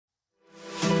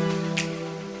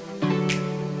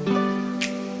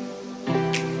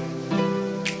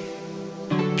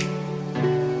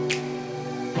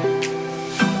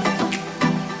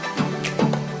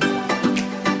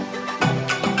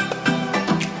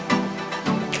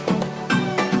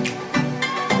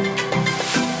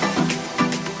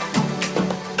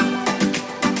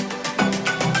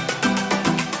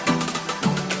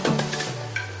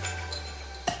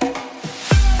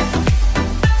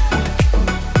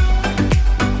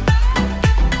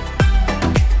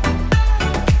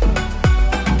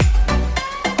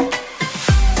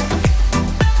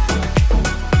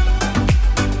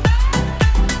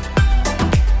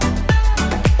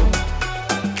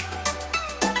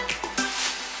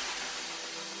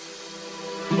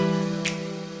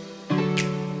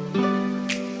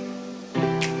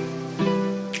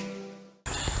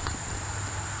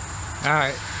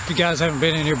you guys haven't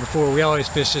been in here before, we always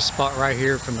fish this spot right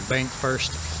here from the bank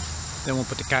first. Then we'll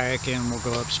put the kayak in and we'll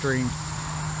go upstream.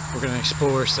 We're going to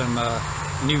explore some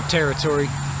new territory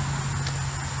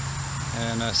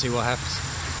and see what happens.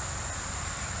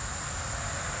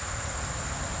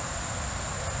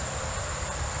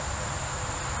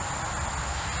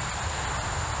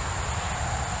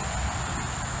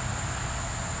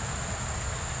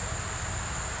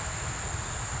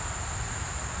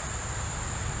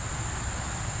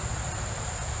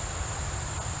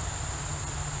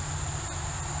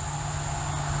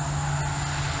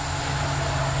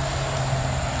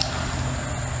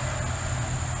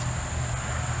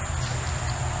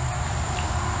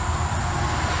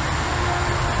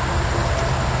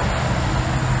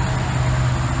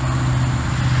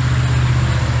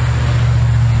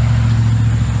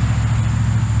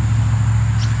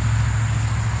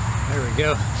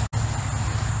 Go.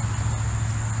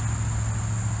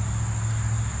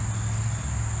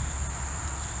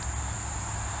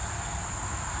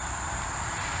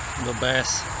 Little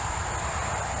bass.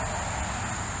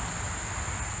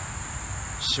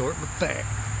 Short but fat.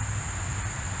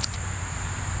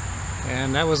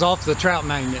 And that was off the trout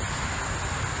magnet.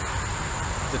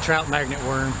 The trout magnet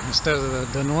worm instead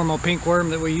of the normal pink worm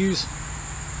that we use.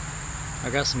 I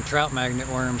got some trout magnet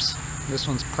worms. This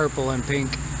one's purple and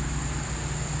pink.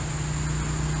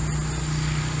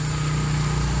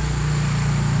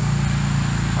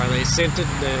 Are they scented?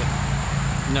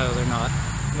 No, they're not.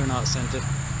 They're not scented.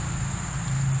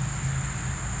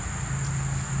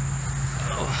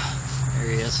 Oh, there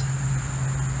he is.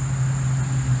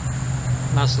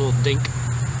 Nice little dink.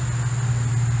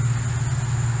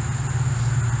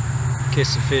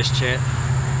 Kiss the fish, chat.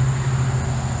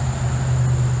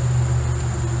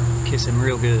 Kiss him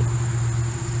real good.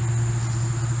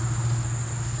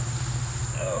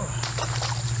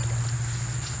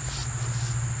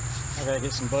 I gotta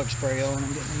get some bug spray on.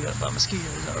 I'm getting eat up by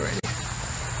mosquitoes already.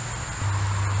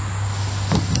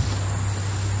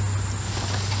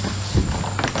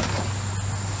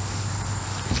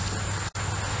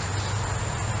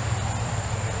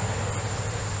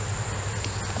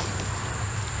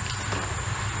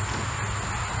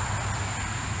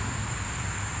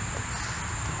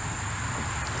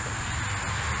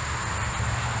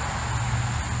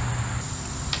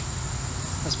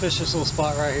 Let's fish this little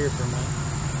spot right here for a minute.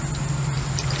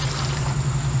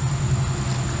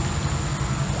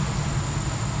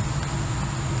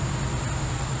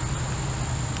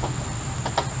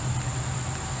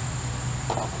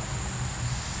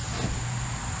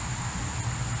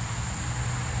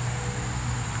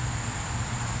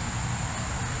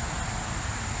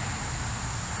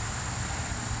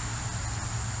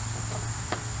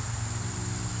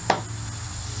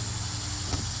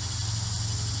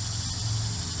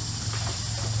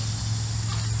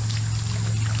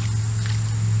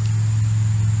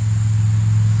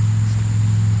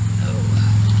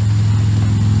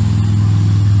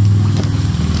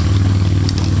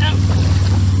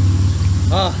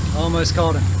 Almost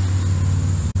caught him.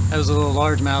 That was a little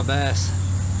largemouth bass.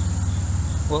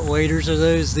 What waders are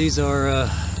those? These are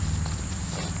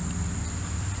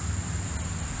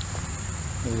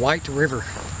White River.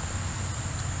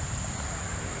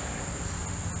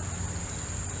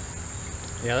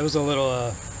 Yeah, that was a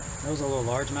little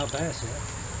largemouth bass. Yeah.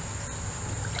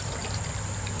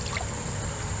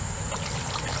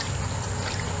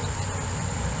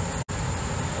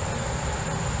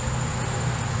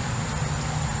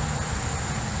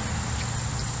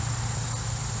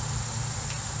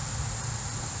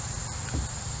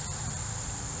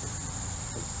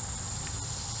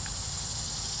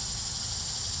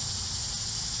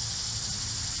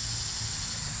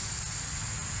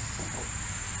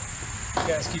 You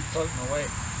guys keep floating away.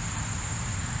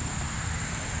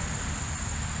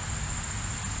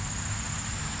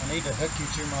 I need to hook you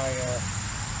to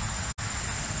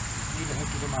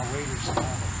my waders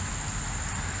now.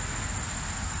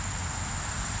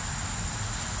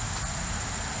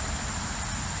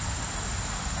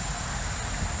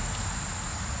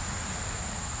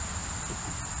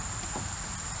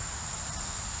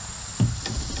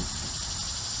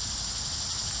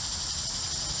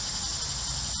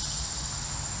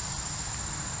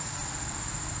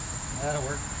 That'll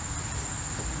work.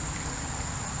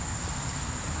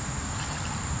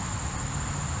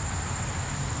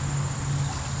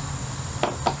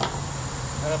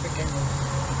 Right up it can go.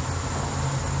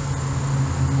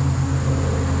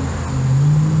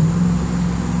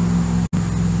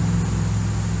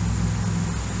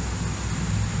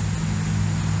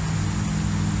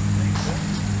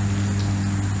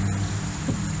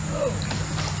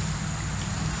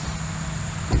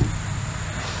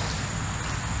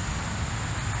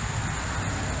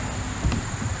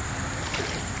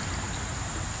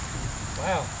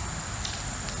 Wow.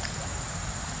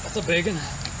 That's a big one.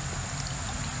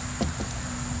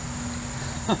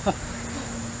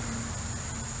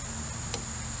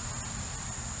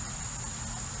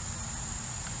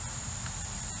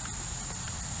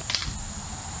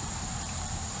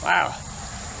 Wow.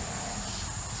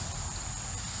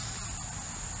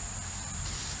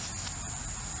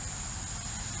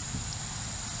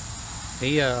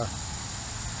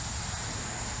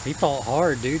 He fought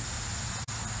hard, dude.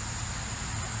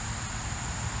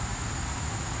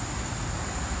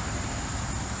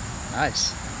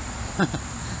 Nice.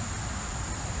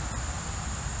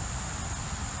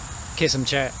 Kiss him,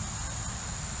 chat.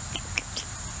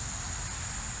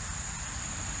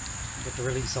 Get the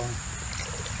release on.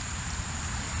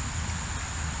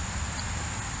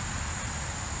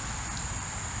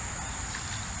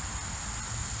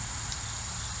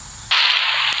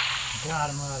 Got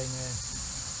him, Roddy, man.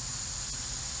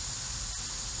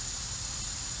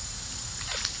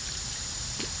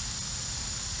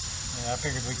 Yeah, I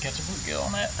figured we'd catch a bluegill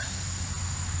on that.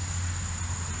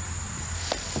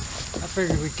 I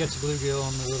figured we'd catch a bluegill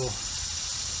on the little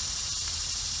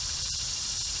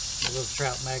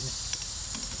trout magnet.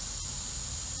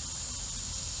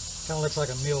 Kind of looks like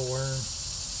a mealworm.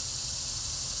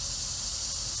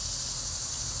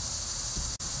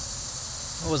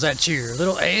 What was that cheer?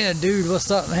 Little Ed, dude,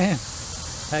 what's up, man?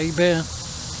 How you been?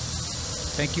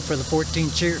 Thank you for the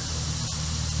 14 cheer.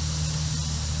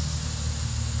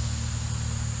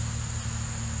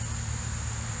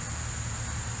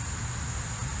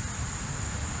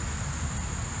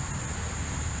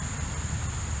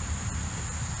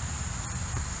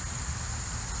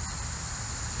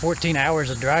 "14 hours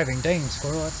of driving." Dang,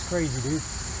 squirrel, that's crazy, dude.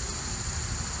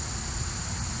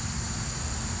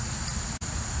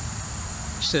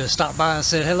 Should have stopped by and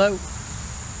said hello.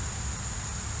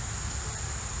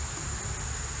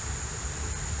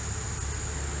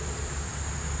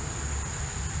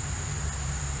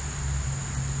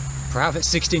 Private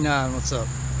 69, what's up?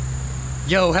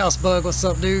 Yo, Housebug, what's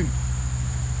up, dude?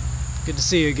 Good to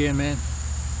see you again, man.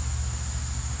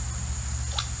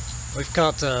 We've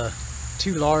caught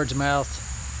 2 largemouth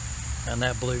and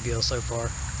that bluegill so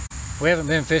far. We haven't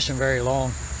been fishing very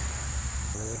long.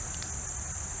 Really.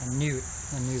 I knew it.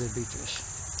 I knew there'd be fish.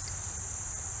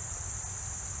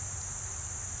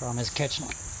 Problem is catching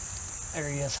them. There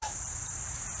he is.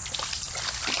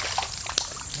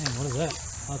 Man, what is that?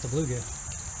 Oh, it's a bluegill.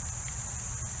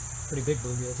 Pretty big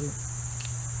bluegill too.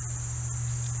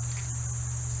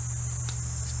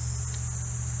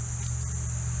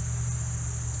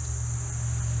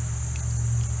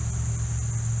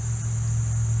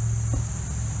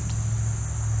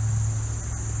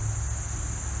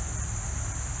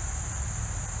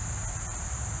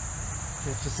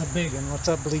 It's just a big one. What's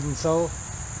up, Bleeding Soul?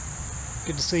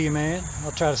 Good to see you, man.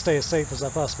 I'll try to stay as safe as I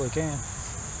possibly can.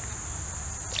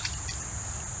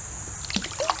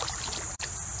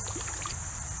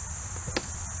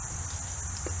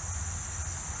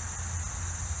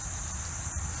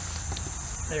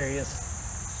 There he is.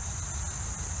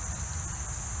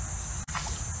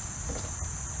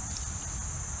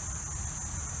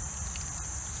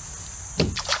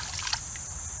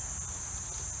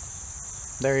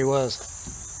 There he was.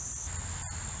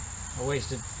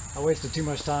 I wasted too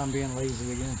much time being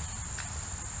lazy again.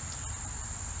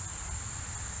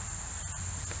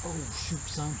 Oh shoot,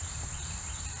 son.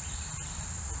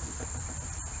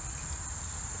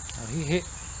 Oh,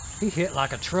 he hit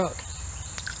like a truck.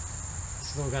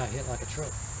 This little guy hit like a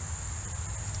truck.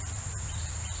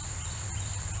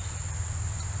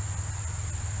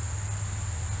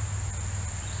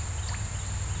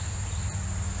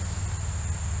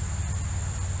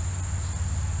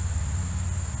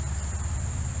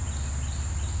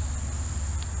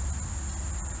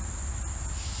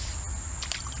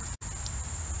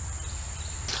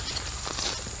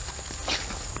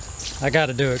 I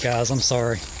gotta do it, guys. I'm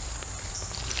sorry.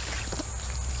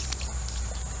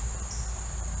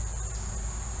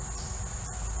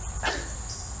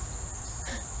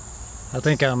 I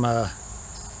think I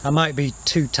might be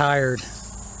too tired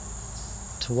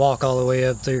to walk all the way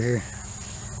up through here.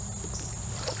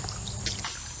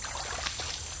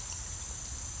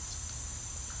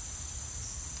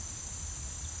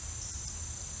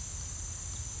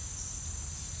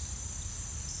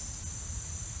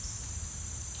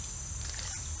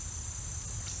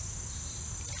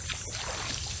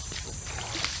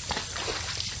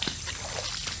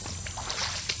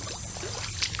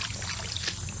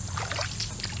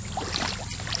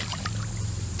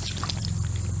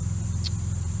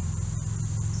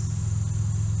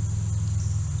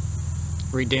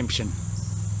 Redemption.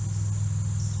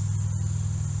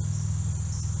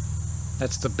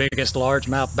 That's the biggest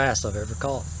largemouth bass I've ever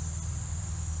caught.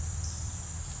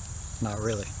 Not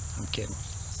really, I'm kidding.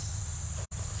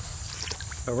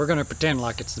 But we're gonna pretend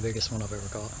like it's the biggest one I've ever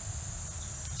caught.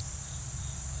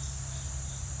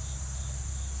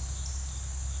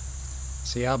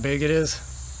 See how big it is?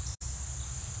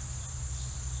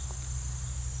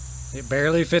 It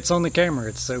barely fits on the camera,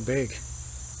 it's so big.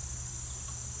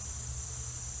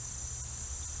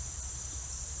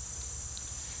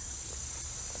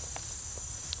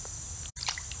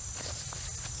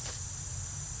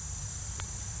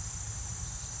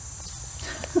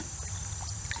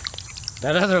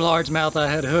 That other largemouth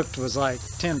I had hooked was like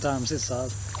 10 times his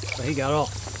size, but he got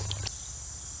off.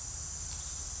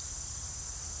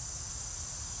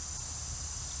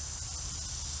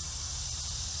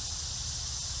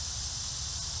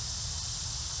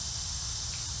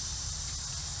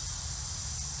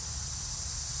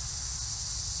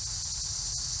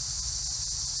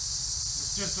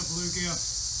 It's just a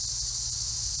bluegill.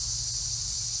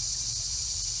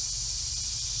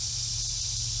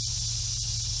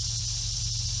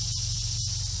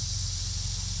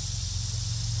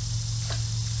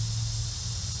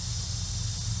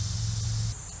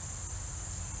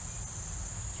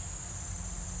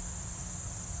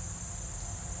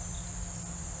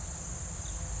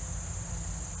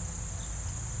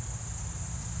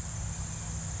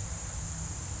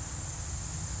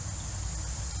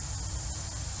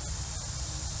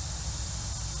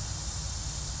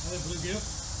 Another bluegill.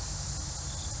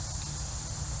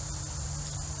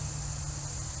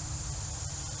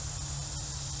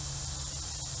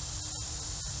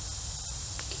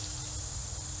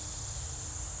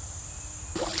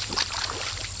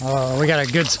 Oh, we got a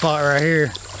good spot right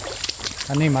here.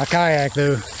 I need my kayak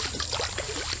though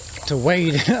to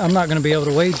wade. I'm not going to be able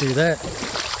to wade through that.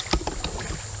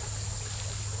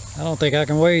 I don't think I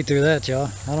can wade through that, y'all.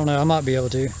 I don't know. I might be able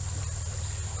to.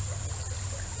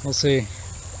 We'll see.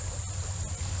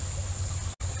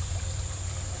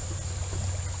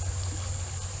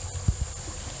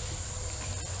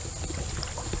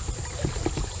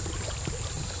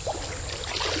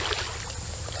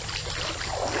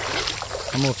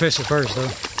 I'm gonna fish it first though.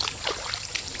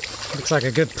 Looks like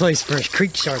a good place for a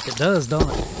creek shark. It does, don't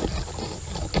it?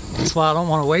 That's why I don't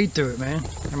want to wade through it, man.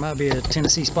 There might be a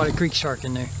Tennessee spotted creek shark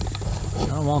in there. I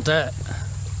don't want that.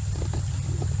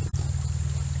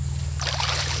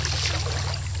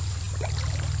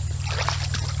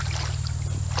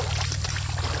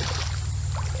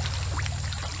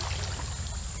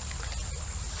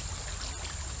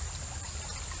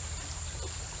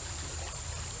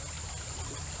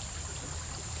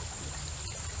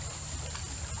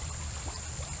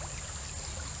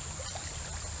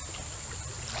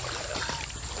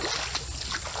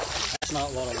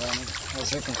 Not what I wanted. I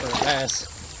was looking for a bass,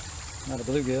 not a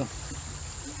bluegill.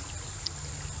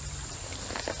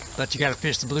 But you gotta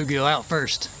fish the bluegill out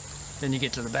first, then you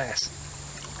get to the bass.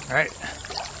 Alright.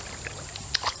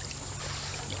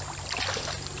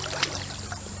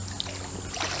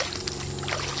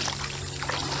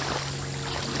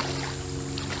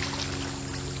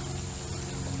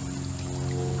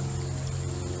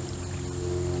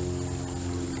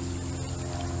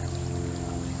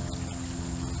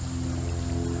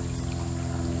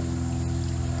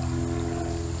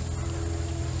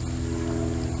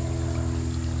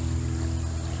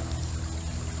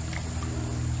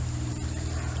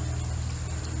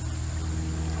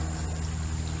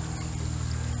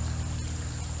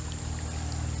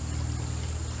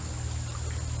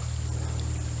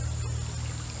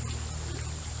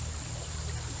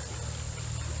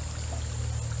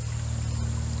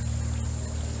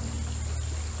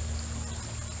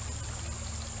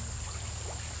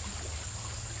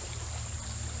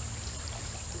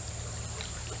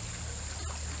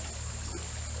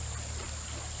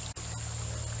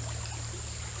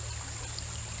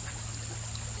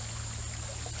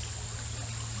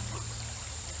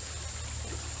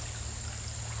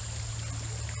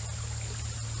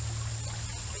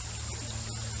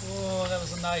 Oh, that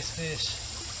was a nice fish.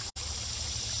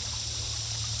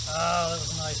 Oh, that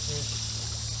was a nice fish.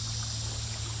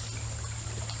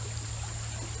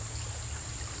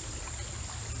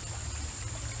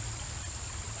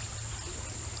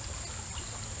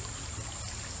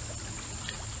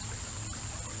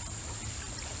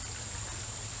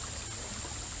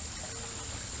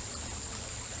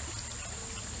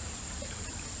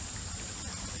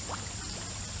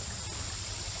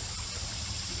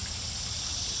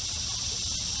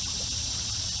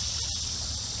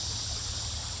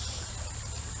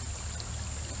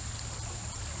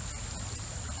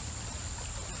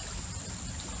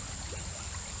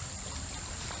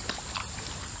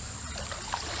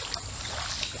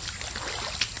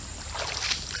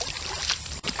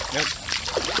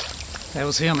 That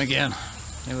was him again.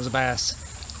 It was a bass.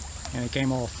 And he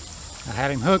came off. I had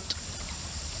him hooked.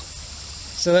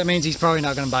 So that means he's probably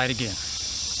not going to bite again.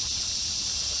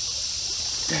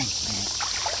 Dang, man.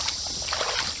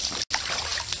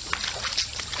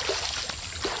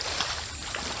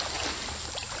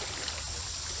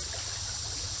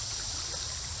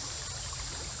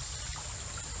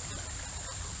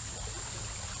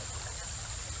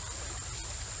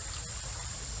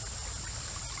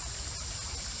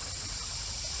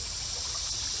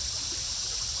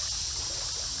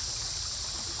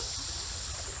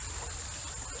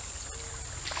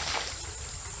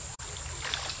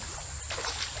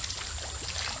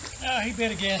 Oh, he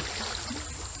bit again.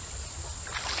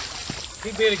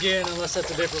 He bit again, unless that's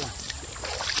a different one.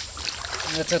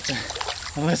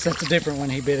 Unless that's a different one,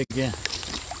 he bit again.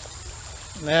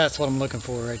 That's what I'm looking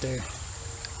for right there.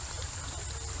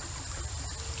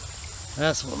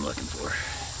 That's what I'm looking for.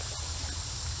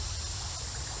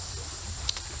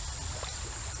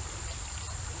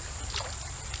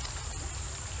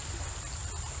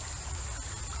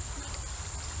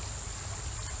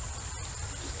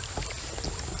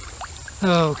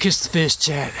 Oh, kiss the fish,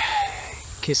 chat.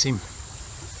 Kiss him.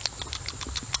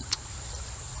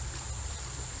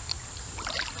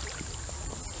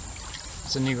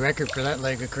 It's a new record for that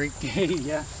leg of creek.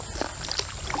 Yeah.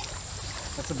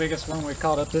 That's the biggest one we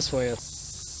caught up this way.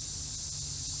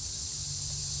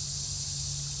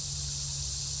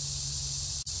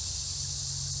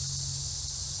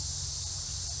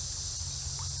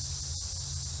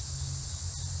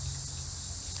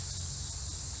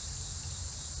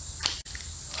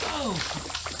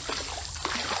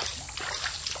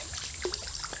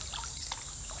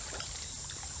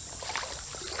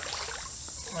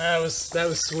 That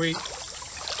was sweet.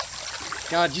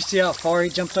 God, you see how far he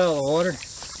jumped out of the water?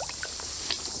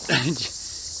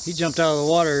 He jumped out of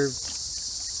the water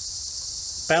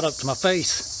about up to my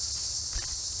face.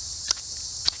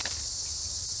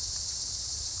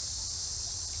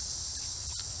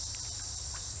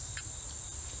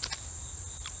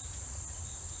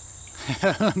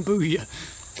 Booyah.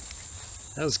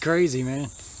 That was crazy, man.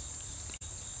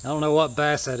 I don't know what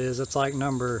bass that is. It's like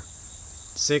number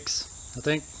 6, I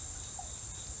think.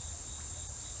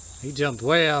 He jumped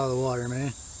way out of the water,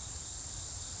 man.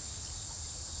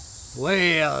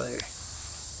 Way out of there.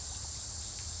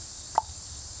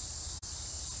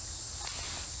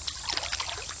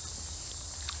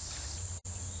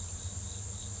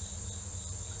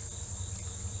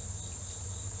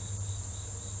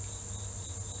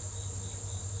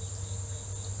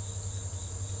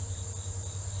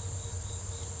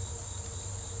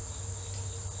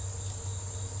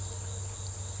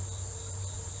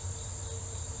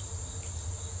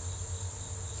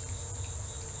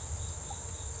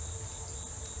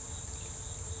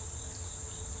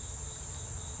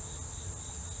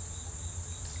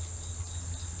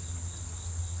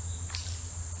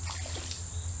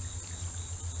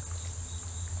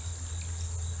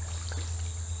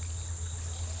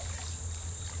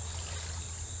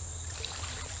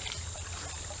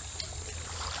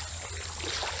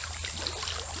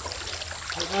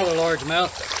 Another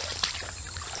largemouth.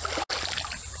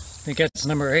 I think that's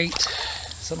number 8,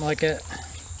 something like that.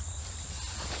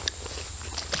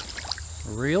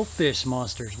 Real fish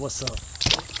monsters. What's up?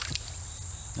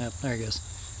 Yep, there he goes.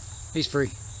 He's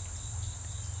free.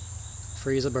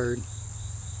 Free as a bird.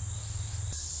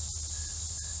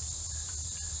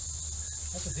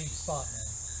 That's a deep spot, man.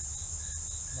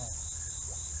 Come on.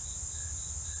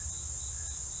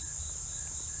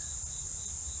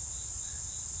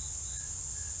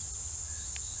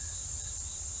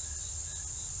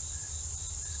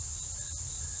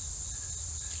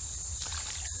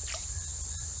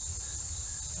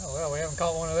 Oh well, we haven't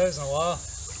caught one of those in a while.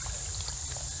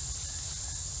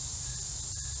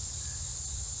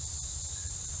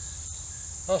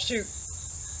 Oh shoot.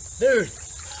 Dude!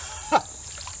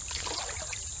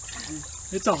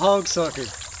 It's a hog sucker.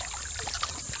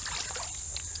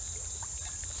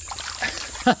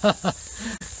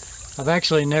 I've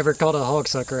actually never caught a hog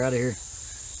sucker out of here.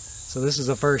 So this is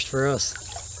a first for us.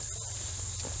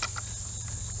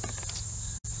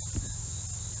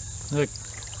 Look.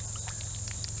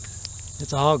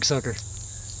 It's a hog sucker.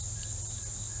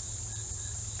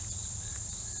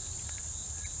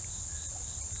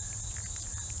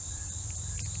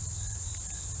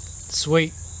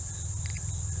 Sweet.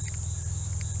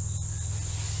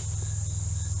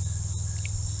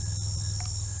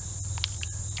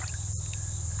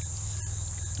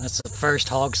 That's the first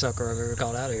hog sucker I've ever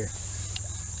caught out of here.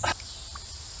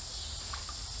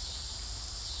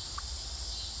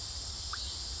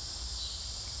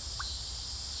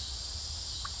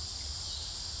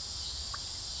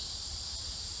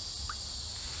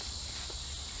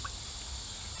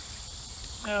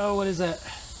 Oh, what is that?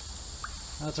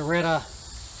 That's a red-eye.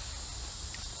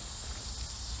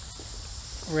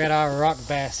 Red-eye rock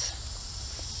bass.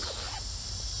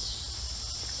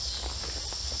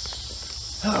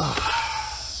 Oh.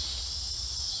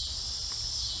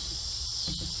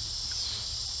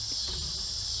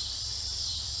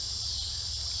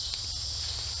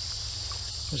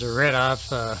 There's a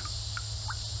red-eye,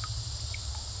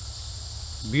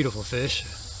 beautiful fish.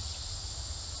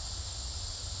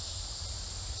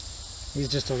 He's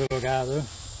just a little guy though.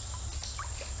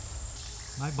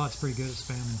 Nightbot's pretty good at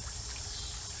spamming.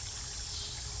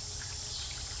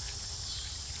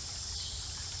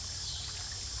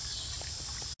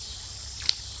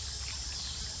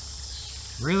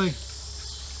 Really?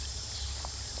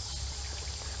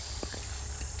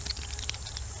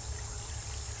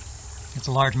 It's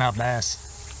a largemouth bass.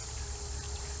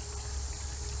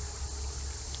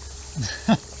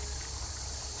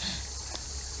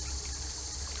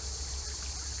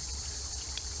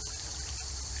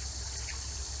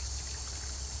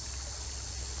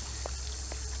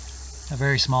 A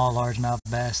very small largemouth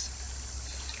bass.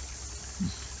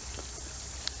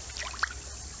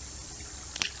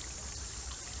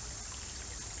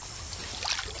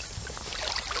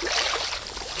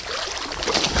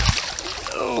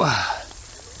 Oh.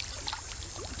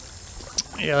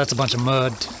 Yeah, that's a bunch of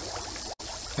mud.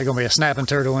 There's gonna be a snapping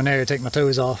turtle in there to take my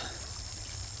toes off.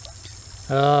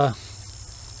 Oh.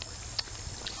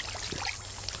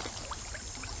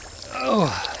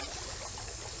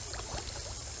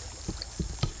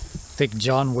 I think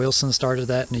John Wilson started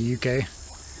that in the UK.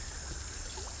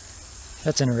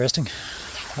 That's interesting.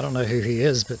 I don't know who he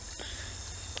is, but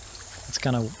it's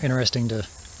kind of interesting to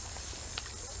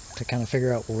kind of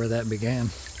figure out where that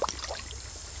began.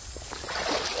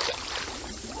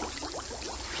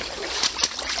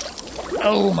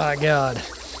 Oh my God.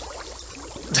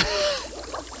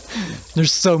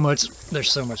 There's so much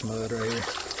mud right here.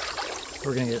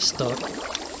 We're gonna get stuck.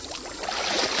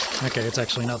 Okay, it's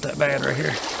actually not that bad right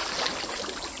here.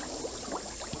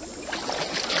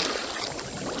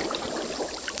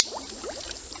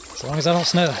 As long as I don't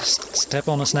step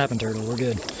on a snapping turtle, we're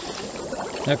good.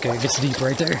 Okay, it gets deep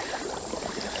right there.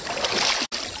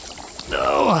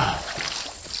 No.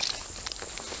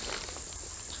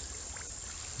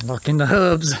 Lock in the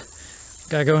hubs.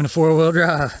 Gotta go into 4-wheel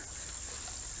drive.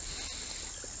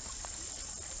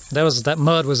 That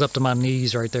mud was up to my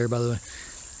knees right there, by the way.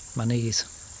 My knees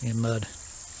in mud.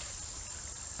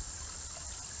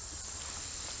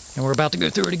 And we're about to go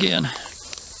through it again.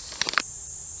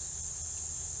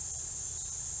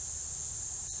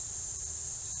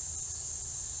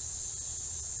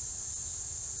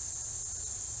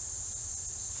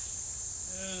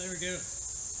 There we go.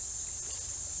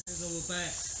 There's a little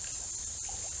bass.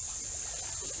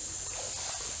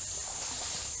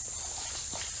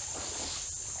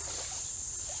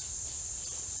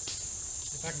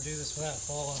 If I can do this without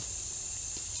falling.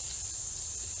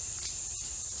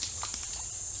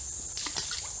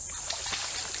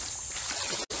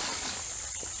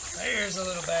 There's a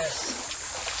little bass.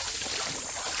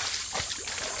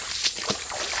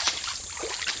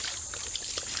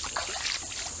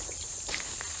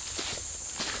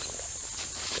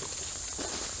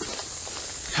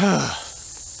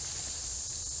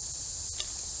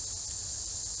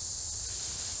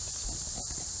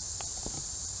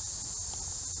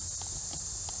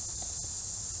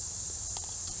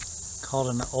 Called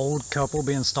an old couple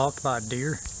being stalked by a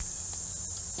deer.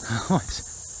 What?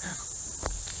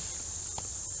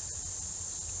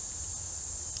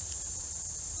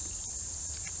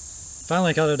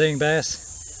 Finally caught a dang bass.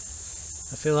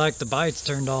 I feel like the bite's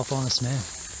turned off on us, man.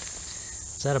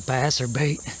 Is that a bass or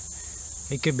bait?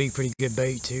 It could be pretty good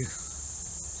bait too.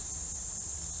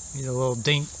 Need a little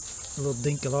dink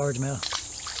of largemouth.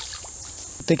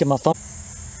 I'm thinking my phone.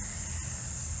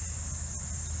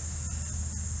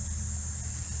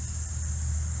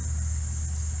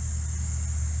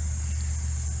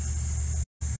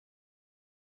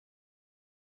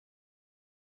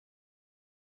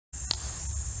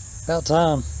 About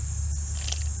time.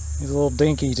 He's a little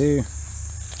dinky too.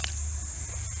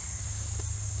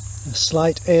 A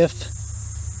slight F.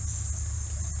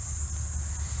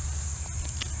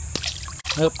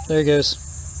 Oh, there he goes.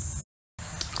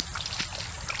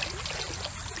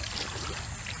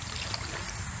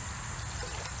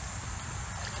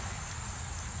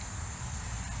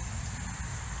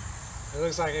 It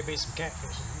looks like there'd be some catfish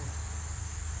in here.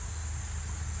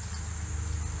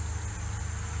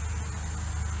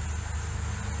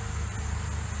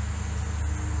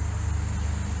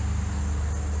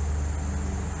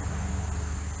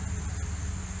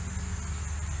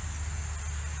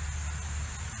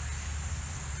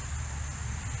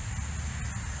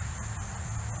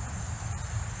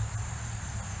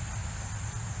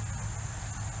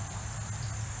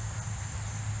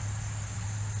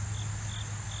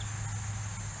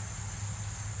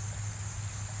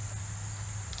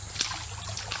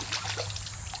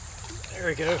 There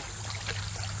we go.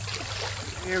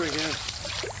 Here we go.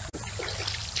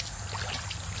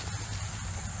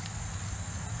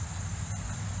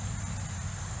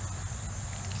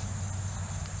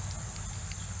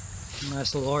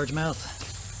 Nice little largemouth.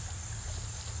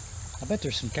 I bet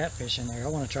there's some catfish in there. I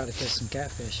want to try to catch some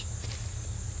catfish.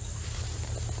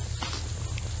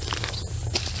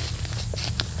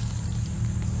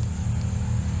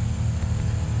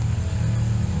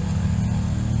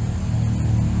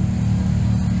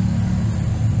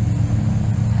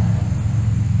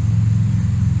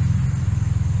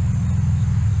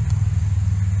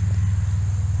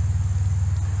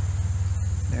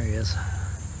 There he is.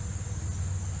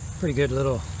 Pretty good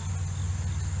little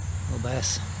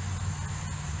bass.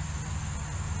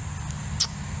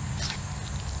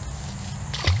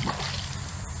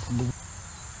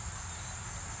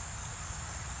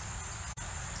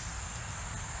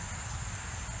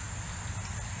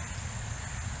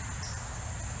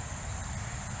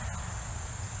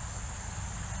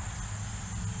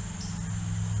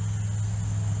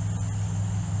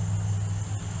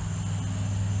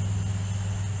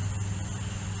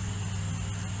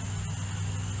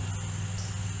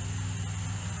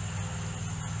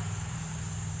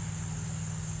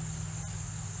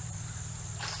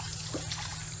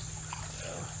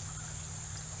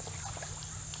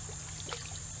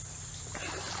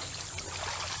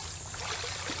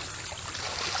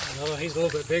 Oh, he's a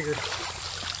little bit bigger.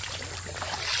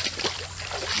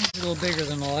 He's a little bigger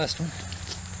than the last one.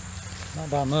 Not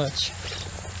by much.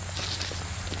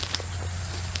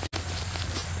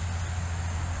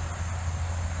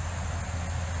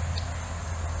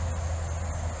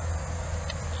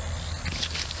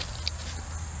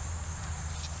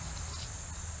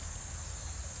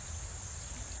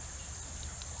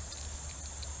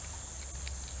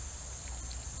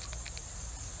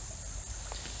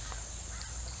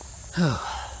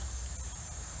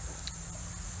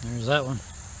 There's that one.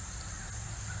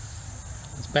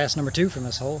 That's bass number 2 from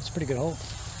this hole. It's a pretty good hole.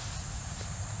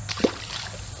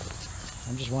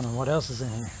 I'm just wondering what else is in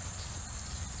here.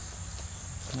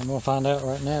 I'm going to find out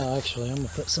right now, actually. I'm going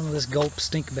to put some of this gulp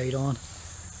stink bait on.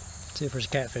 See if there's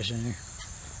catfish in here.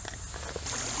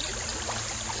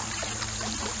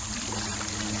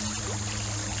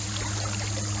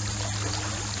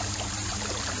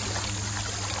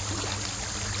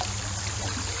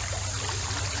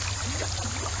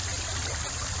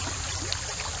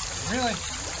 Really?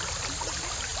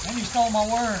 And you stole my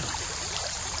worm.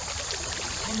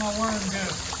 Where'd my worm go?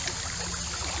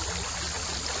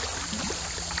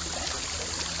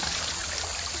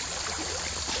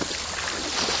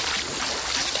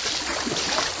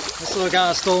 This little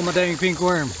guy stole my dang pink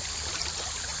worm.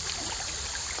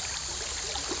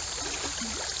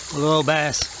 A little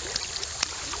bass.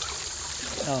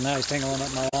 Oh, now he's tangling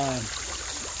up my line.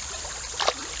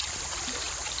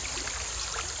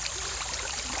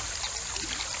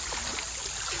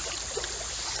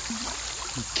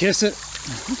 Kiss it.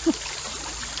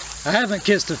 I haven't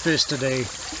kissed a fish today.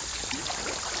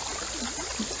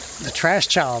 The trash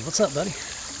child. What's up, buddy?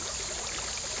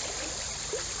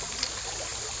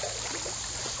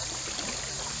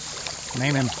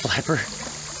 Name him Flapper.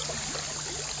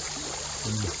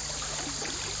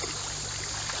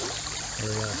 There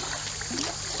we go.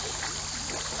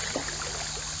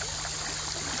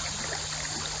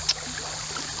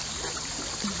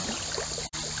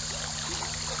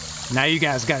 Now you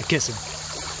guys gotta kiss him.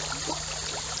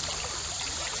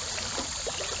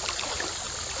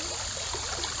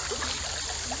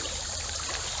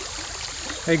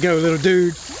 There you go, little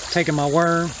dude. Taking my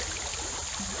worm.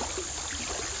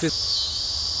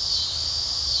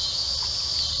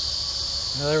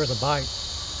 Well, there was a bite.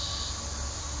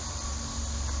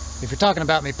 If you're talking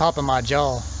about me popping my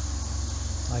jaw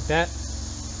like that.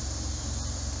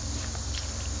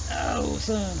 Oh,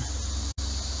 son.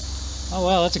 Oh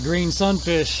wow, that's a green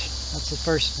sunfish. That's the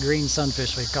first green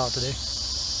sunfish we've caught today.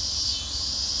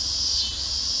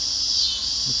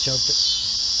 We choked it.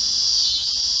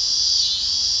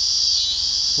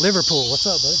 Liverpool, what's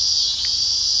up, buddy?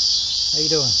 How you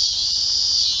doing?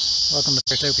 Welcome to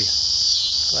Utopia.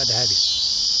 Glad to have you.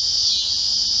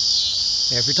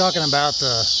 Yeah, if you're talking about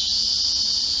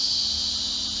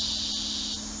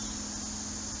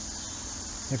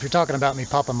me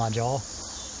popping my jaw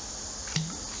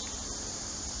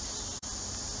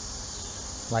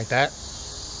like that,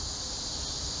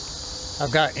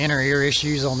 I've got inner ear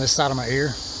issues on this side of my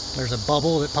ear. There's a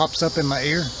bubble that pops up in my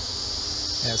ear,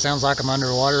 and it sounds like I'm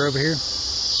underwater over here,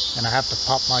 and I have to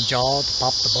pop my jaw to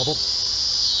pop the bubble.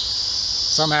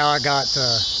 Somehow I got,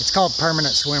 it's called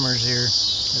permanent swimmers here,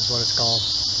 is what it's called.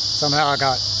 Somehow I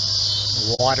got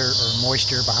water or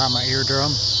moisture behind my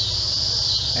eardrum,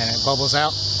 and it bubbles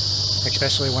out,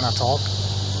 especially when I talk,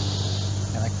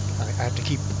 and I have to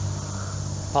keep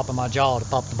popping my jaw to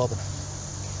pop the bubble.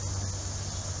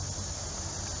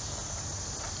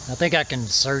 I think I can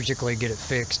surgically get it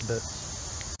fixed, but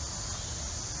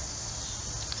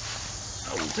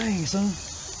oh dang, son,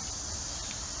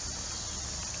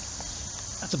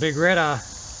 that's a big red-eye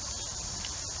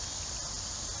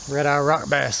rock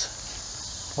bass.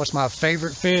 What's my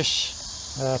favorite fish?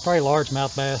 Probably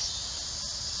largemouth bass.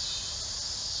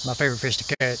 My favorite fish to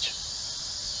catch.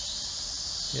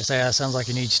 Yes, yeah, sounds like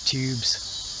he needs tubes.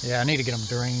 Yeah, I need to get them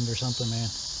drained or something, man.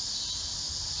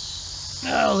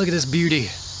 Oh, look at this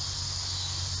beauty.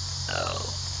 Oh,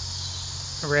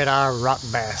 red-eye rock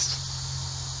bass.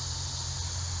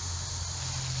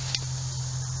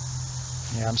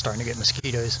 Yeah, I'm starting to get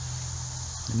mosquitoes.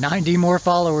 90 more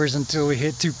followers until we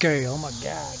hit 2K. Oh my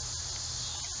God.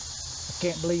 I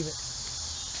can't believe it.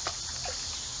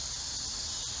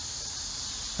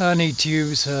 I need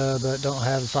tubes, but don't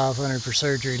have 500 for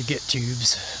surgery to get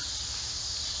tubes.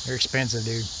 They're expensive,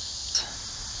 dude.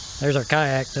 There's our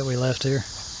kayak that we left here.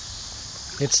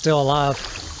 It's still alive.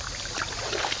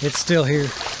 It's still here.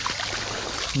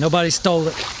 Nobody stole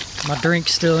it. My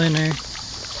drink's still in there.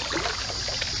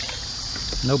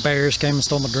 No bears came and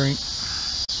stole my drink.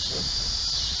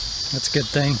 That's a good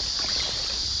thing.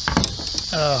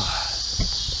 Oh.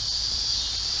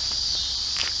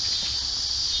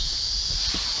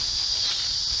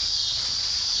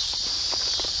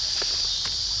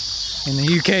 In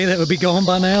the UK, that would be gone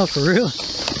by now, for real.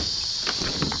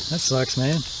 That sucks,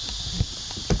 man.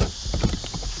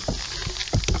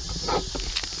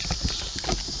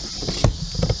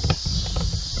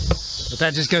 But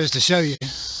that just goes to show you.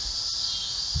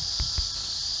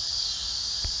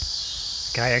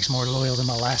 Kayak's more loyal than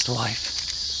my last wife.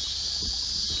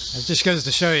 It just goes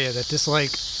to show you that this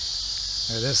lake,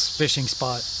 or this fishing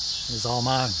spot, is all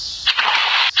mine.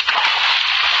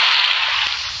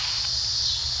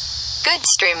 Good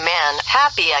stream, man.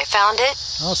 Happy I found it.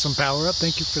 Awesome, power up.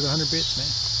 Thank you for the 100 bits, man.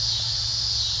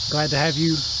 Glad to have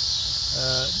you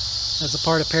as a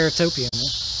part of Paratopia,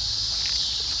 man.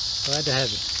 Glad to have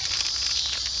you.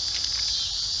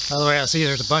 By the way, I see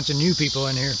there's a bunch of new people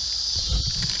in here.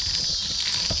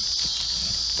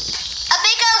 A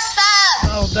big old sub!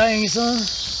 Oh, dang, son.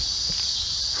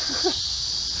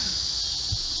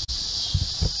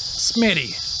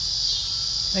 Smitty.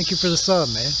 Thank you for the sub,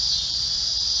 man.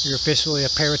 You're officially a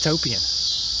Paratopian.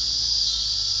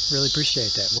 Really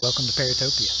appreciate that. Welcome to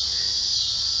Paratopia.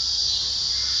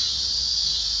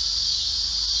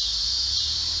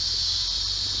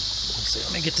 Let's see,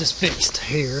 let me get this fixed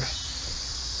here.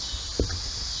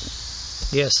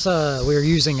 Yes, we're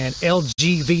using an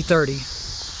LG V30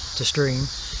 to stream,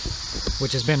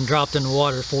 which has been dropped in the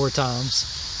water 4 times.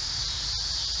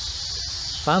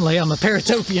 Finally, I'm a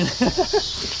Paratopian.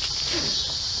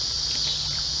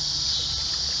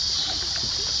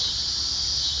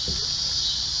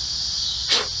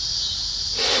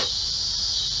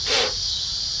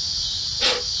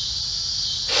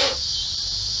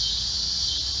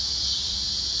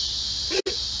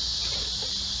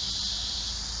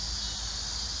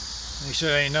 Make sure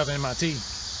there ain't nothing in my tea.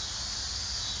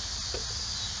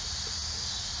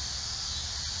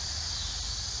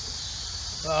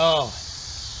 Oh.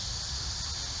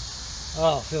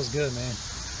 Oh, feels good, man.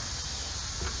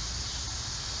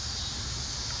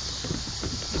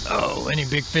 Oh, any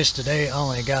big fish today? I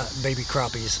only got baby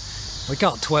crappies. We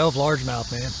caught 12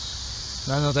 largemouth, man.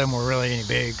 None of them were really any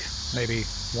big. Maybe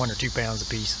 1 or 2 pounds a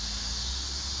piece.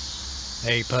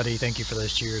 Hey, Putty, thank you for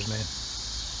those cheers, man.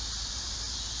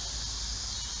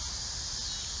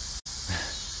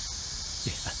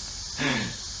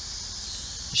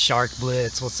 Shark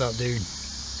Blitz, what's up, dude?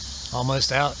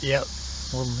 Almost out. Yep,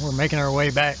 we're making our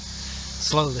way back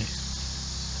slowly.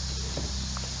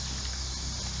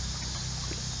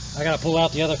 I gotta pull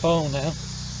out the other phone now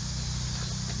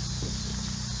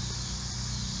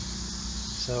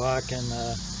so I can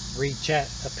read chat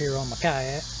up here on my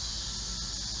kayak.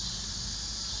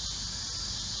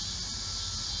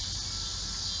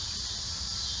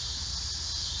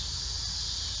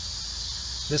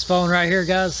 This phone right here,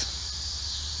 guys,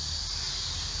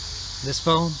 this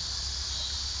phone,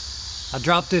 I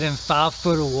dropped it in 5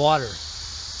 foot of water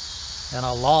and I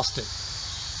lost it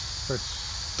for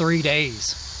 3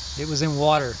 days. It was in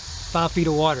water, 5 feet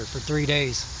of water for 3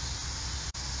 days,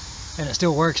 and it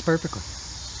still works perfectly.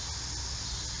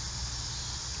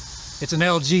 It's an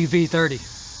LG V30,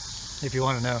 if you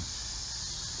want to know.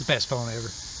 The best phone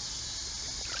ever.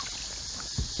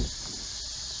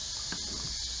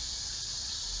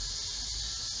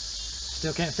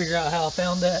 Still can't figure out how I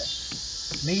found that.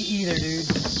 Me either, dude.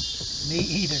 Me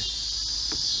either.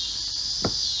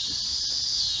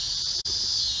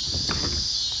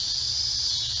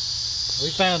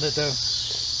 We found it though.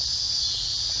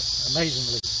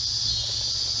 Amazingly.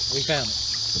 We found it.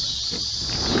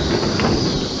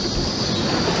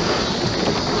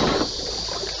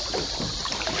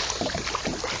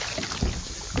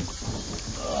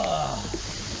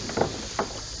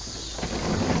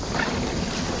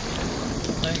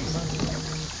 Thanks, son.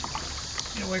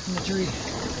 Get away from the tree.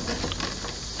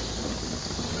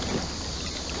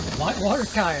 Whitewater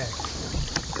kayak.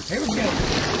 Here we go.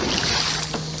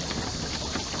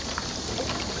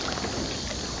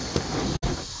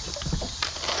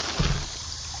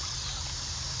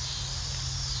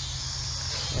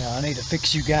 Yeah, I need to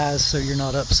fix you guys so you're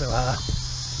not up so high.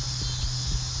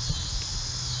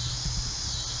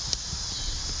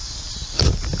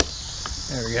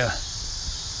 There we go.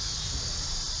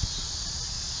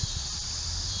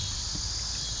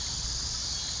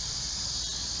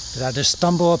 Did I just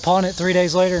stumble upon it 3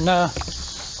 days later? No.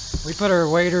 We put our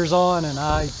waders on and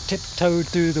I tiptoed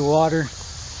through the water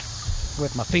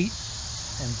with my feet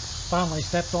and finally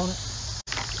stepped on it.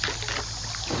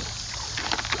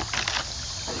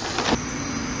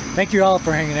 Thank you all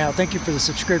for hanging out. Thank you for the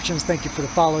subscriptions. Thank you for the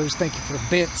follows. Thank you for the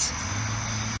bits.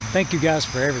 Thank you guys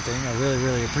for everything. I really,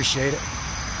 really appreciate it.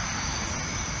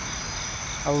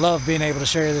 I love being able to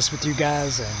share this with you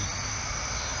guys, and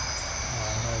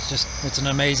it's an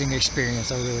amazing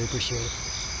experience. I really appreciate it.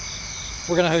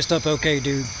 We're gonna host up okay,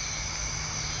 dude.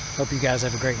 Hope you guys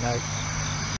have a great night.